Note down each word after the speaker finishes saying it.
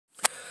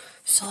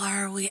So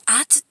are we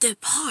at the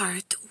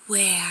part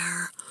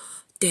where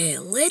the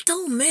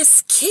little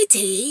Miss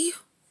Kitty,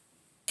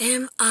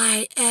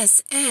 MISSKITTY,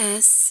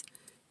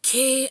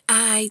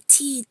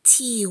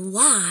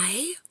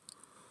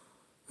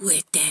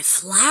 with the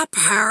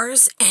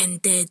flappers and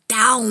the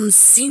Down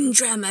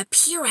syndrome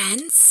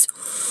appearance,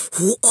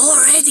 who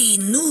already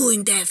knew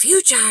in the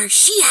future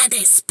she had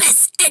a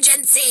space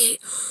agency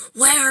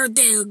where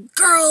the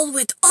girl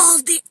with all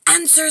the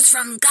answers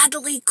from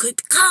Godly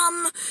could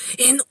come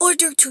in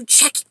order to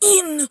check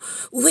in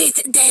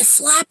with the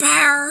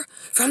flapper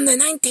from the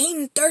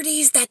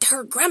 1930s that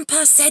her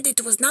grandpa said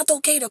it was not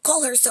okay to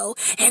call her so,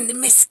 and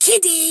Miss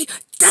Kitty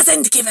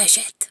doesn't give a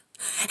shit.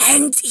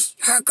 And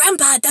her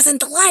grandpa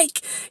doesn't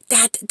like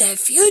that the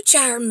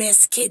future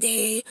Miss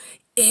Kitty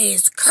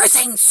is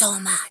cursing so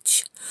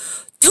much.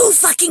 Too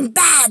fucking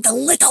bad, the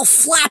little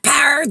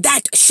flapper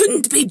that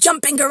shouldn't be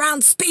jumping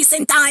around space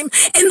and time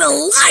and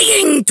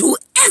lying to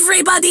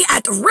everybody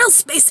at real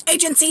space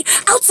agency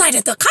outside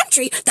of the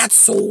country that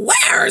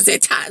swears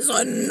it has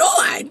no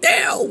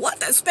idea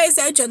what a space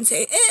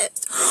agency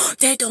is.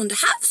 They don't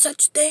have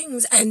such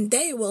things, and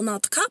they will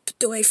not cop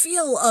to a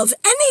feel of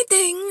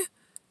anything.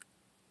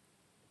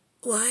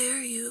 Why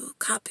are you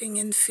copying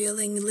and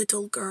feeling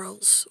little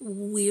girls'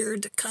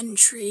 weird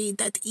country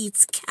that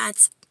eats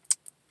cats?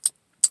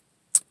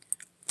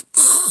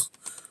 Oh,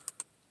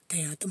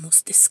 they are the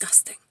most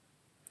disgusting.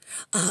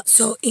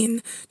 So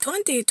in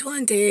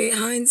 2020,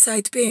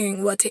 hindsight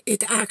being what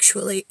it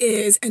actually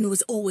is and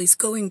was always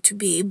going to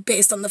be,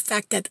 based on the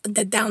fact that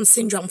the Down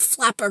syndrome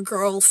flapper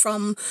girl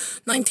from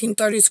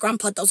 1930s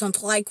grandpa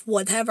doesn't like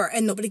whatever,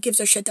 and nobody gives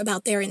a shit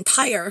about their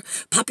entire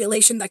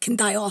population that can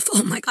die off.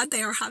 Oh my god,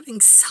 they are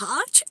having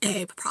such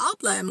a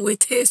problem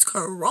with this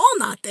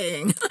corona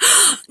thing.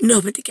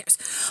 Nobody cares.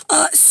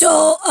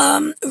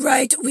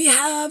 Right, we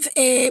have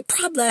a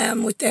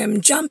problem with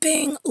them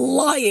jumping,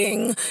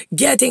 lying,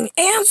 getting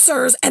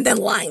answers, and then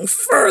lying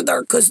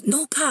further because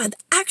no god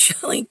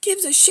actually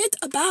gives a shit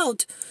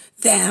about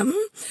them.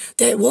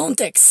 They won't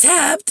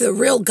accept the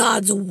real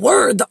God's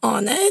word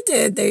on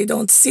it. They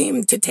don't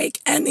seem to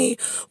take any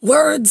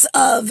words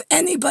of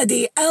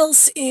anybody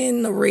else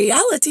in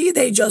reality.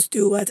 They just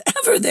do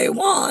whatever they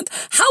want,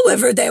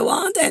 however they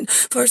want, and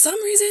for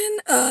some reason,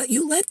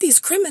 you let these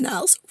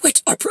criminals,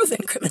 which are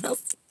proven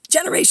criminals,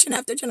 generation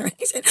after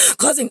generation,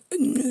 causing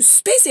new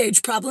space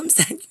age problems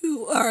that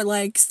you are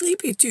like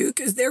sleepy to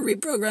because they're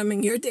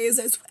reprogramming your days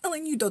as well,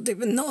 and you don't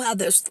even know how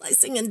they're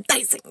slicing and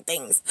dicing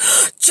things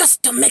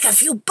just to make a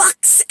few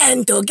bucks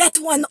and to get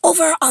one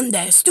over on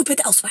the stupid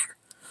elsewhere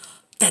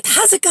that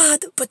has a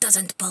god but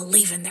doesn't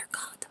believe in their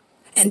god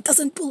and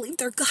doesn't believe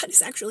their god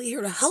is actually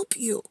here to help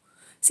you.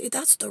 See,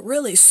 that's the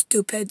really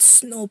stupid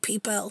snow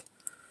people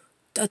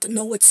that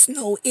know what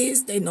snow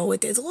is. They know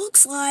what it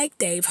looks like.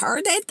 They've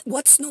heard it,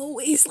 what snow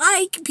is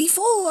like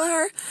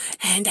before.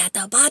 And at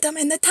the bottom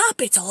and the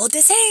top, it's all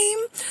the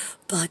same.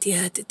 But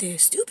yet the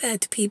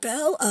stupid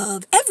people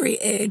of every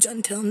age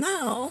until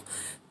now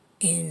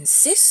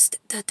insist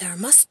that there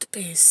must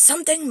be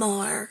something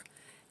more.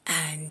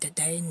 And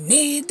they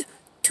need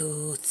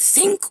to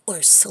think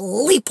or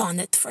sleep on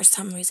it for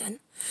some reason.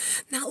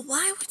 Now,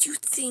 why would you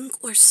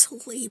think or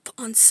sleep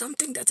on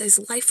something that is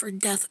life or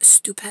death,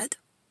 stupid?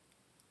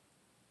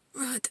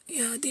 Right,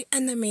 yeah, the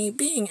enemy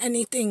being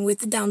anything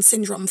with Down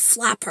syndrome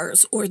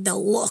flappers or the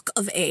look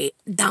of a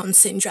Down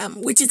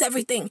syndrome, which is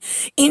everything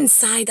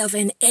inside of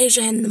an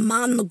Asian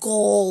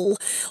Mongol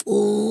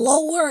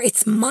lower.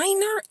 It's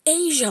minor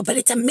Asia, but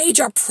it's a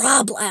major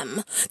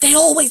problem. They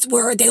always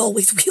were, they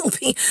always will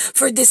be,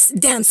 for this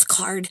dance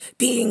card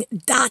being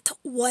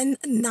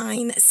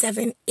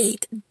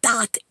 .1978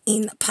 dot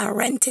in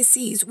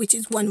parentheses, which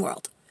is one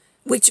world,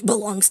 which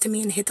belongs to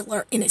me and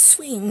Hitler in a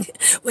swing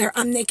where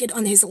I'm naked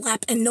on his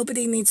lap and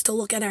nobody needs to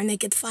look at our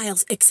naked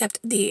files except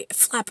the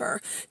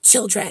flapper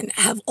children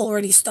have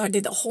already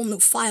started a whole new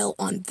file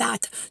on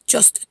that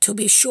just to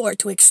be sure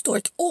to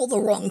extort all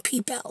the wrong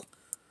people.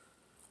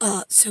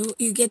 So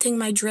you getting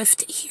my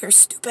drift here,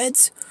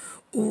 stupids?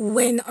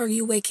 When are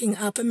you waking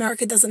up?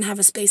 America doesn't have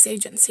a space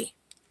agency.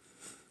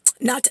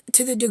 Not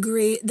to the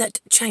degree that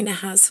China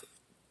has.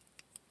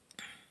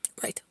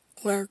 Right.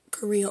 Or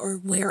Korea or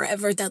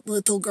wherever that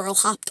little girl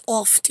hopped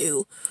off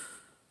to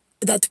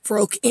that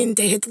broke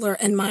into Hitler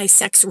and my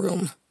sex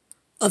room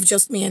of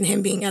just me and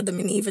him being Adam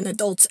and Eve and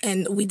adults,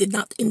 and we did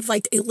not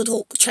invite a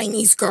little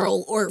Chinese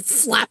girl or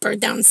flapper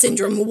Down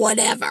syndrome,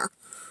 whatever.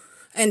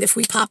 And if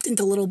we popped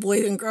into little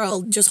boy and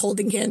girl just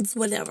holding hands,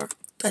 whatever.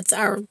 That's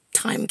our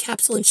time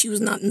capsule, and she was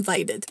not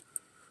invited.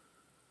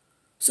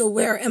 So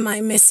where am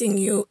I missing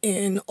you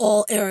in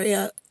all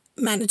area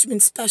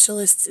management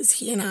specialists is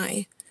he and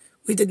I.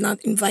 We did not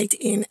invite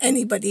in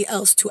anybody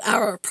else to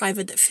our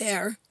private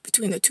affair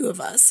between the two of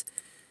us.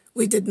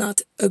 We did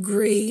not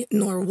agree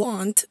nor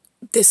want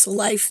this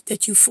life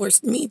that you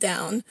forced me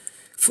down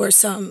for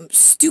some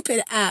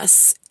stupid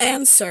ass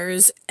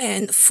answers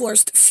and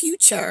forced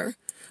future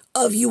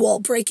of you all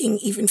breaking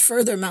even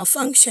further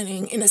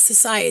malfunctioning in a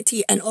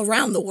society and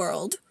around the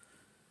world.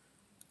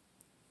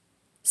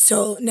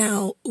 So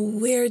now,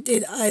 where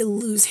did I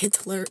lose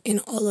Hitler in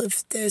all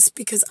of this?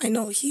 Because I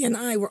know he and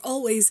I were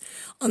always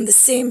on the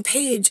same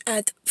page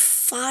at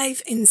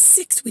 5 and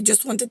 6. We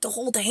just wanted to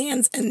hold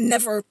hands and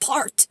never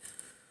part.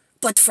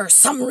 But for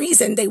some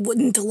reason, they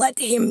wouldn't let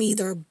him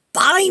either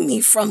buy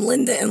me from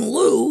Linda and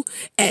Lou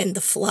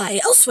and fly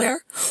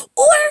elsewhere,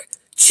 or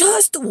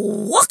just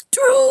walk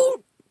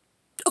through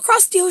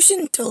across the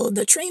ocean till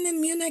the train in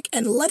Munich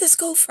and let us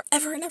go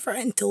forever and ever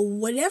until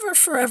whatever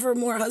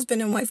forevermore husband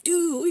and wife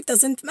do. It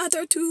doesn't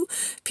matter to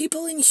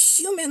people in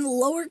human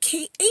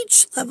lowercase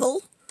h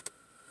level.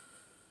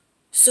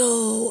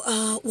 So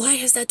why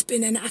has that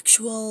been an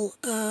actual,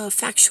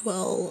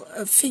 factual,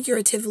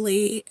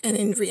 figuratively, and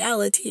in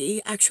reality,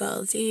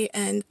 actuality,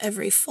 and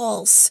every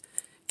false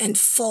and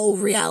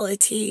faux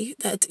reality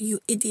that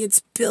you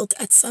idiots built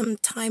at some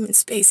time and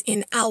space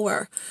in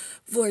our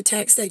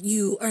vortex that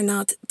you are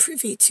not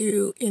privy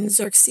to in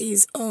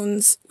Xerxes'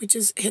 owns, which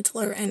is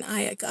Hitler and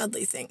I at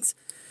Godly Things.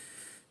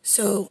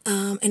 So,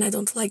 and I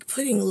don't like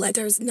putting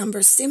letters,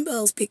 numbers,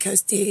 symbols,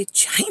 because the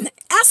China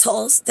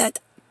assholes that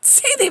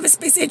say they have a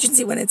space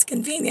agency when it's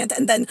convenient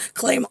and then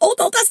claim, oh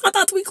no, that's not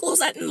that, we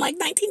closed that in like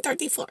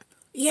 1934.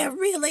 Yeah,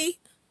 really?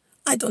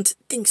 I don't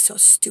think so,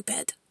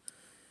 stupid.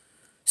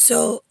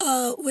 So,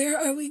 where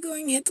are we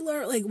going,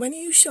 Hitler? Like, when are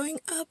you showing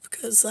up?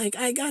 Because, like,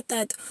 I got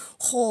that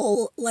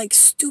whole, like,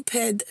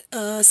 stupid,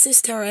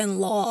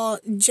 sister-in-law,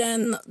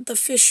 Jen the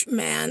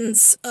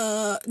Fishman's,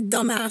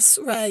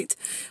 dumbass, right?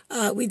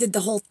 We did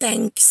the whole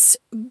thanks,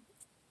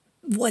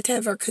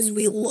 whatever, because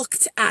we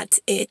looked at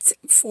it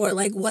for,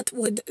 like, what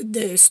would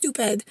the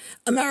stupid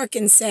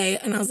Americans say?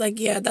 And I was like,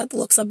 yeah, that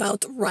looks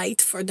about right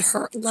for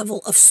her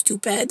level of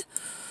stupid.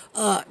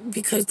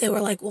 Because they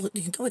were like, well,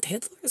 you know what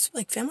Hitler's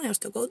like family has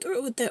to go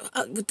through with the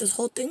with this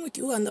whole thing with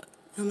you, and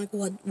I'm like,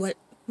 what?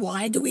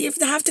 Why do we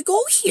even have to go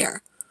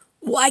here?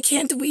 Why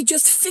can't we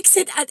just fix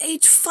it at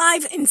age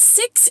 5 and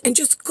 6 and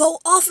just go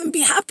off and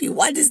be happy?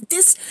 Why does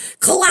this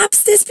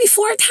collapse this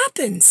before it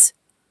happens?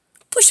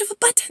 Push of a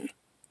button.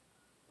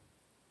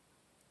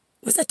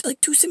 Was that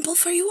like too simple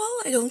for you all?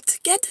 I don't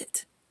get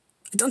it.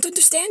 I don't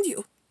understand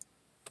you.